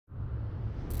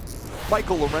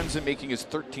Michael Lorenzen making his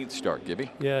 13th start, Gibby.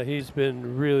 Yeah, he's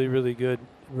been really, really good.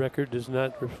 Record does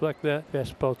not reflect that.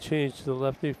 Fastball change to the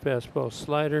lefty, fastball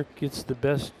slider. Gets the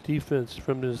best defense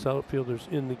from his outfielders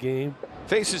in the game.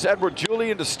 Faces Edward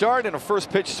Julian to start, and a first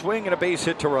pitch swing and a base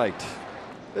hit to right.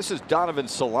 This is Donovan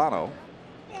Solano.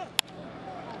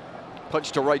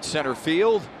 Punch to right center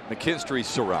field. McKinstry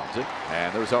surrounds it,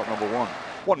 and there's out number one.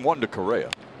 1-1 to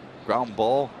Correa. Ground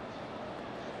ball.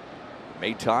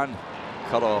 Maton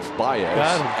cut off Baez,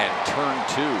 and turn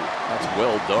two. That's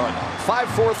well done.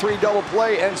 5-4-3 double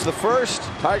play ends the first.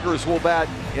 Tigers will bat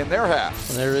in their half.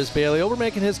 And there is Bailey Ober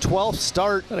making his 12th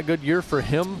start. Had a good year for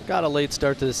him. Got a late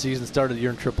start to the season. Started the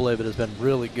year in AAA, but has been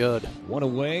really good. One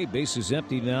away. Base is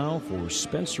empty now for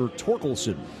Spencer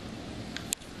Torkelson.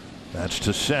 That's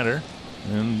to center.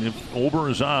 And if Ober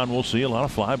is on, we'll see a lot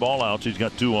of fly ball outs. He's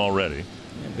got 2 already.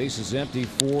 And base is empty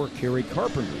for Kerry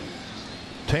Carpenter.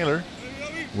 Taylor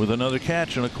with another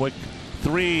catch and a quick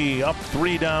 3 up,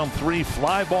 3 down, 3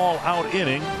 fly ball out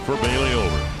inning for Bailey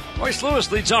Ober. Royce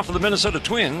Lewis leads off for the Minnesota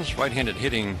Twins, right-handed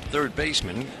hitting third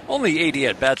baseman. Only 80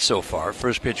 at-bats so far.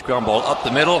 First pitch ground ball up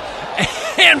the middle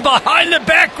and behind the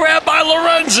back grab by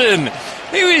Lorenzen.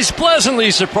 He was pleasantly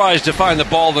surprised to find the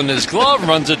ball in his glove,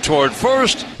 runs it toward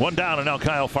first. 1 down, and now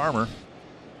Kyle Farmer.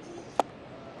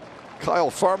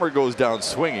 Kyle Farmer goes down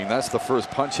swinging. That's the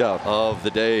first punch out of the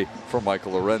day for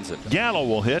Michael Lorenzen. Gallo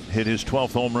will hit his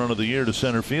 12th home run of the year to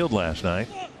center field last night.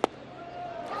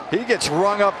 He gets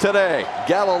rung up today.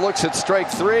 Gallo looks at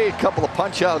strike 3. A couple of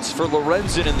punch outs for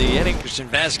Lorenzen in the inning. Christian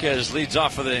Vasquez leads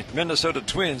off for the Minnesota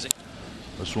Twins.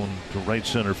 This one to right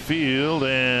center field,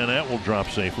 and that will drop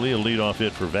safely. A leadoff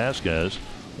hit for Vasquez.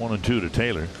 1-2 to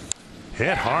Taylor.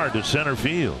 Hit hard to center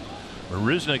field.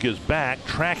 Marisnik is back,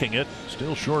 tracking it,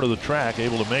 still short of the track,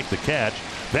 able to make the catch.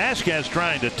 Vasquez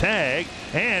trying to tag,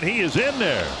 and he is in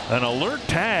there. An alert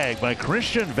tag by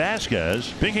Christian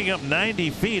Vasquez, picking up 90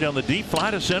 feet on the deep fly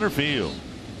to center field.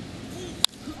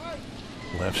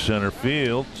 Left center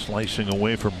field, slicing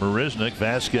away from Marisnik.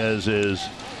 Vasquez is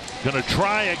going to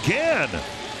try again.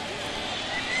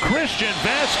 Christian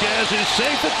Vasquez is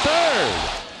safe at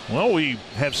third. Well, we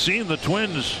have seen the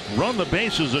Twins run the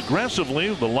bases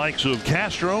aggressively, the likes of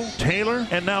Castro, Taylor,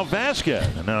 and now Vasquez.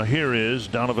 And now here is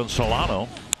Donovan Solano.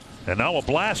 And now a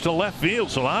blast to left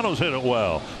field. Solano's hit it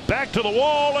well. Back to the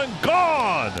wall and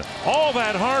gone. All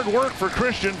that hard work for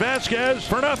Christian Vasquez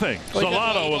for nothing.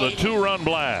 Solano with a 2-run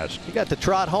blast. He got to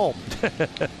trot home.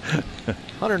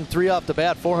 103 off the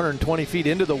bat, 420 feet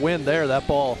into the wind there. That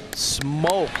ball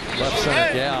smoked left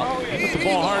center gap. He hit the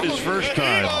ball hard his first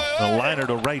time. A liner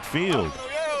to right field.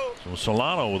 So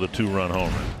Solano with a 2-run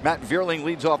homer. Matt Vierling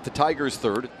leads off the Tigers'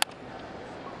 third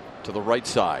to the right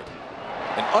side.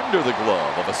 And under the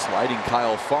glove of a sliding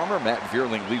Kyle Farmer, Matt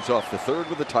Vierling leads off the third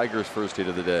with the Tigers' first hit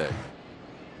of the day.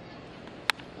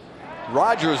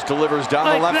 Rogers delivers down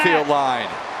the left field line.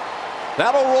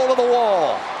 That'll roll to the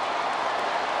wall.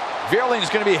 Vierling's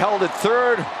going to be held at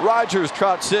third. Rogers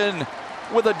trots in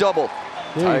with a double.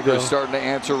 Tigers starting to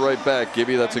answer right back.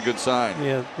 Gibby, that's a good sign.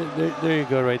 Yeah, there you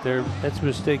go right there. That's a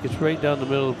mistake. It's right down the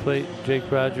middle of the plate. Jake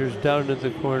Rogers down into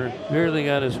the corner.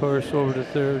 Vierling on his horse over to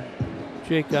third.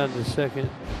 Jake on to second.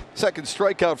 Second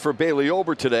strikeout for Bailey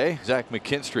Ober today. Zach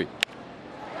McKinstry.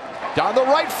 Down the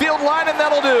right field line, and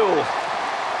that'll do.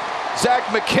 Zach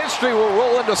McKinstry will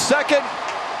roll into second.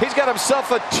 He's got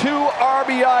himself a 2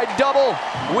 RBI double.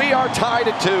 We are tied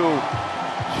at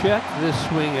 2. Check this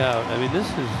swing out. I mean, this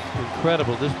is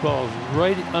incredible. This ball is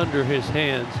right under his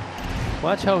hands.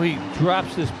 Watch how he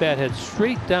drops this bat head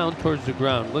straight down towards the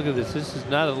ground. Look at this. This is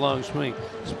not a long swing.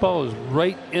 This ball is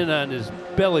right in on his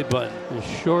belly button. It's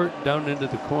short down into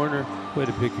the corner. Way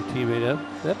to pick your teammate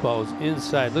up. That ball is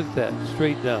inside. Look at that.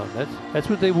 Straight down. That's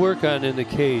what they work on in the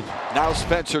cage. Now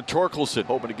Spencer Torkelson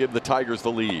hoping to give the Tigers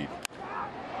the lead.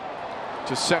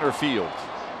 To center field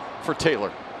for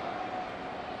Taylor.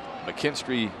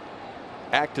 McKinstry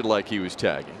acted like he was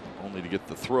tagging, only to get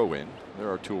the throw in. There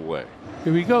are 2 away.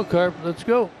 Here we go, Carp. Let's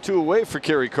go. 2 away for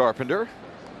Kerry Carpenter.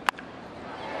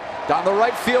 Down the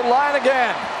right field line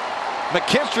again.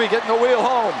 McKinstry getting the wheel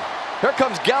home. Here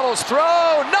comes Gallo's throw.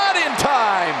 Not in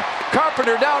time.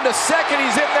 Carpenter down to second.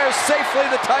 He's in there safely.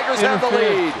 The Tigers have the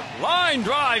lead. Line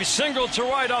drive, single to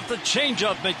right off the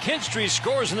changeup. McKinstry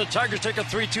scores, and the Tigers take a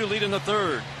 3-2 lead in the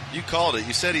third. You called it.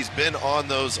 You said he's been on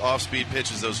those off-speed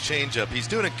pitches, those changeup. He's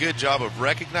doing a good job of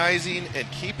recognizing and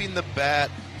keeping the bat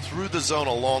through the zone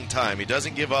a long time. He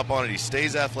doesn't give up on it. He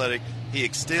stays athletic. He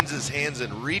extends his hands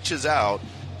and reaches out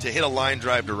to hit a line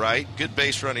drive to right. Good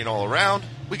base running all around.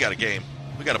 We got a game.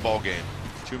 We got a ball game.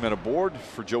 2 men aboard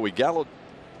for Joey Gallo.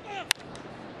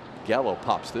 Gallo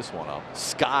pops this one up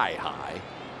sky high.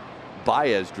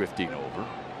 Baez drifting over.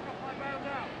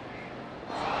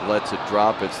 Lets it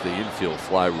drop. It's the infield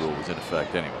fly rule was in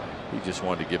effect anyway. He just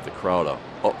wanted to give the crowd a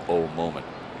uh-oh moment.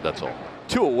 That's all.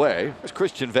 2 away. There's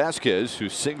Christian Vasquez, who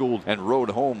singled and rode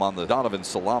home on the Donovan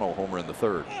Solano homer in the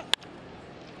 3rd.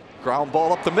 Ground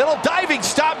ball up the middle. Diving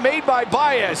stop made by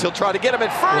Baez. He'll try to get him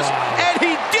at first, and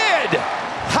he did!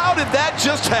 How did that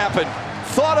just happen?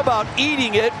 Thought about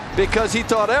eating it because he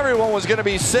thought everyone was going to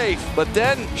be safe, but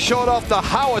then showed off the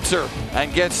howitzer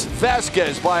and gets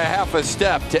Vasquez by a half a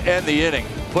step to end the inning.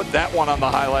 Put that one on the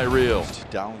highlight reel.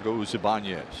 Down goes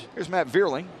Ibanez. Here's Matt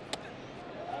Vierling.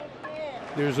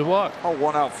 There's a walk. A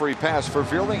 1-out free pass for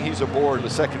Vierling. He's aboard the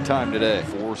 2nd time today.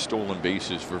 4 stolen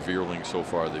bases for Vierling so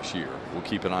far this year. We'll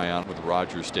keep an eye on with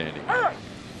Rogers standing.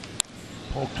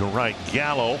 Poke to right.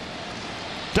 Gallo.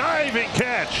 Diving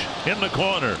catch in the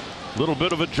corner. Little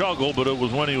bit of a juggle, but it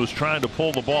was when he was trying to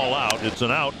pull the ball out. It's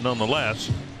an out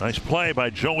nonetheless. Nice play by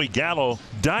Joey Gallo,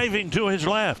 diving to his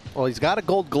left. Well, he's got a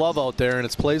gold glove out there, and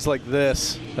it's plays like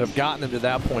this that have gotten him to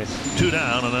that point. 2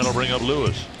 down, and that'll bring up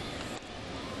Lewis.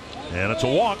 And it's a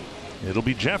walk. It'll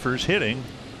be Jeffers hitting.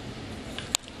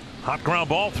 Hot ground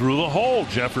ball through the hole.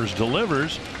 Jeffers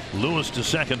delivers. Lewis to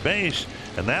second base,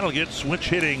 and that'll get switch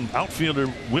hitting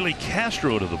outfielder Willie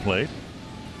Castro to the plate.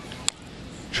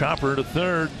 Chopper to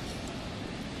 3rd.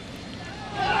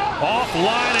 Off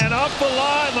line and up the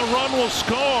line. The run will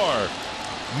score.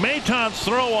 Maton's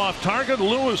throw off target.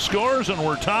 Lewis scores, and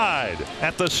we're tied.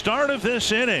 At the start of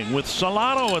this inning with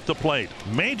Solano at the plate,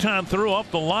 Maton threw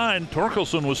up the line.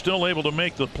 Torkelson was still able to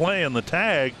make the play and the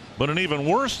tag, but an even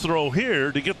worse throw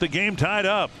here to get the game tied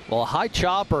up. Well, a high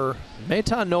chopper.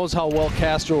 Maton knows how well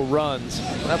Castro runs.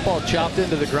 When that ball chopped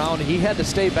into the ground, he had to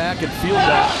stay back and field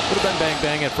that. Would have been bang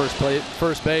bang at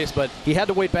first base, but he had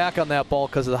to wait back on that ball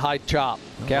because of the high chop.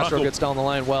 Castro gets down the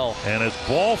line well. And it's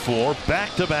ball 4,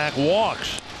 back-to-back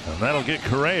walks. And that'll get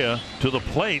Correa to the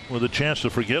plate with a chance to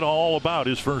forget all about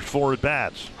his first 4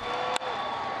 at-bats.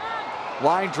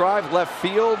 Line drive left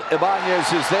field.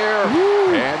 Ibanez is there.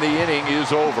 Woo! And the inning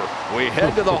is over. We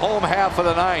head to the home half of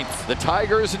the 9th. The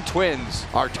Tigers and Twins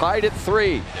are tied at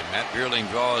 3. And Matt Vierling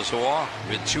draws a walk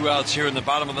with 2 outs here in the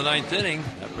bottom of the 9th inning.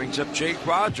 That brings up Jake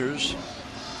Rogers.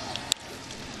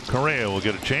 Correa will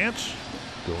get a chance.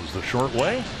 Goes the short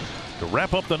way to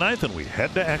wrap up the 9th, and we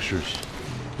head to extras.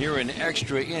 Here in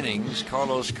extra innings,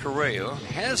 Carlos Correa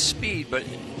has speed, but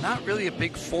not really a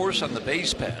big force on the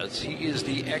base paths. He is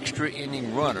the extra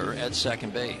inning runner at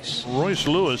second base. Royce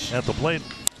Lewis at the plate.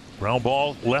 Ground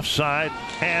ball left side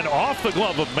and off the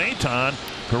glove of Maton.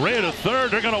 Correa to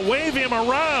 3rd. They're going to wave him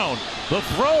around. The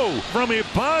throw from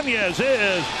Ibanez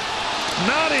is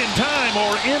not in time,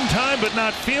 or in time but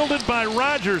not fielded by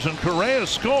Rogers, and Correa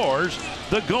scores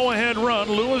the go-ahead run.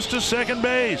 Lewis to second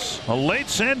base. A late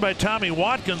send by Tommy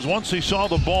Watkins once he saw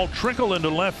the ball trickle into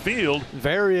left field.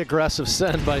 Very aggressive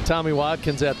send by Tommy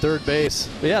Watkins at 3rd base.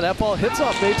 But yeah, that ball hits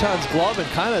off Maton's glove, and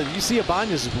kind of, you see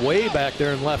Ibanez is way back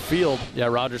there in left field. Yeah,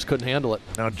 Rogers couldn't handle it.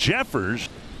 Now Jeffers,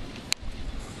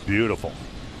 beautiful.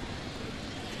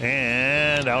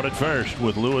 And out at first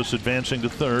with Lewis advancing to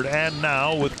 3rd, and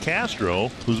now with Castro,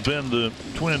 who's been the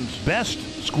Twins'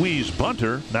 best squeeze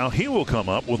bunter. Now he will come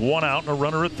up with 1 out and a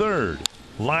runner at 3rd.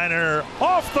 Liner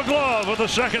off the glove of the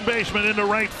second baseman into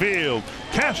right field.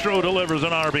 Castro delivers an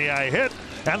RBI hit,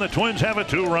 and the Twins have a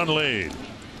 2-run lead.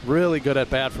 Really good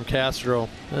at bat from Castro.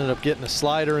 Ended up getting a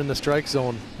slider in the strike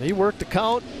zone. He worked the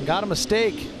count, got a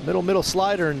mistake. Middle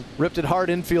slider, and ripped it hard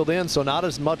infield in, so not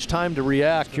as much time to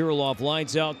react. Kirilloff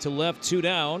lines out to left, 2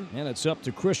 down, and it's up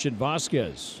to Christian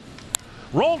Vasquez.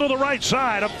 Roll to the right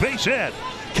side, a base hit.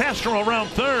 Castro around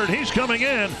 3rd. He's coming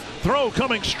in. Throw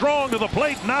coming strong to the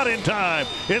plate, not in time.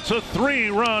 It's a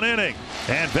 3-run inning.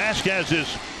 And Vasquez is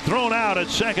thrown out at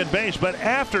second base, but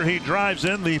after he drives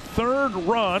in the 3rd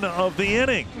run of the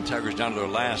inning. Tigers down to their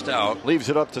last out. Leaves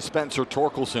it up to Spencer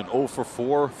Torkelson. 0 for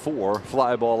 4, 4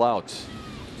 fly ball outs.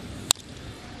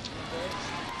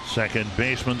 Second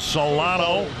baseman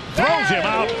Solano throws him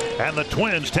out, and the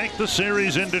Twins take the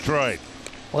series in Detroit.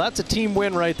 Well, that's a team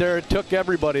win right there. It took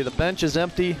everybody. The bench is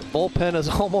empty. Bullpen is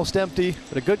almost empty.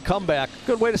 But a good comeback.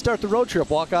 Good way to start the road trip.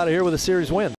 Walk out of here with a series win.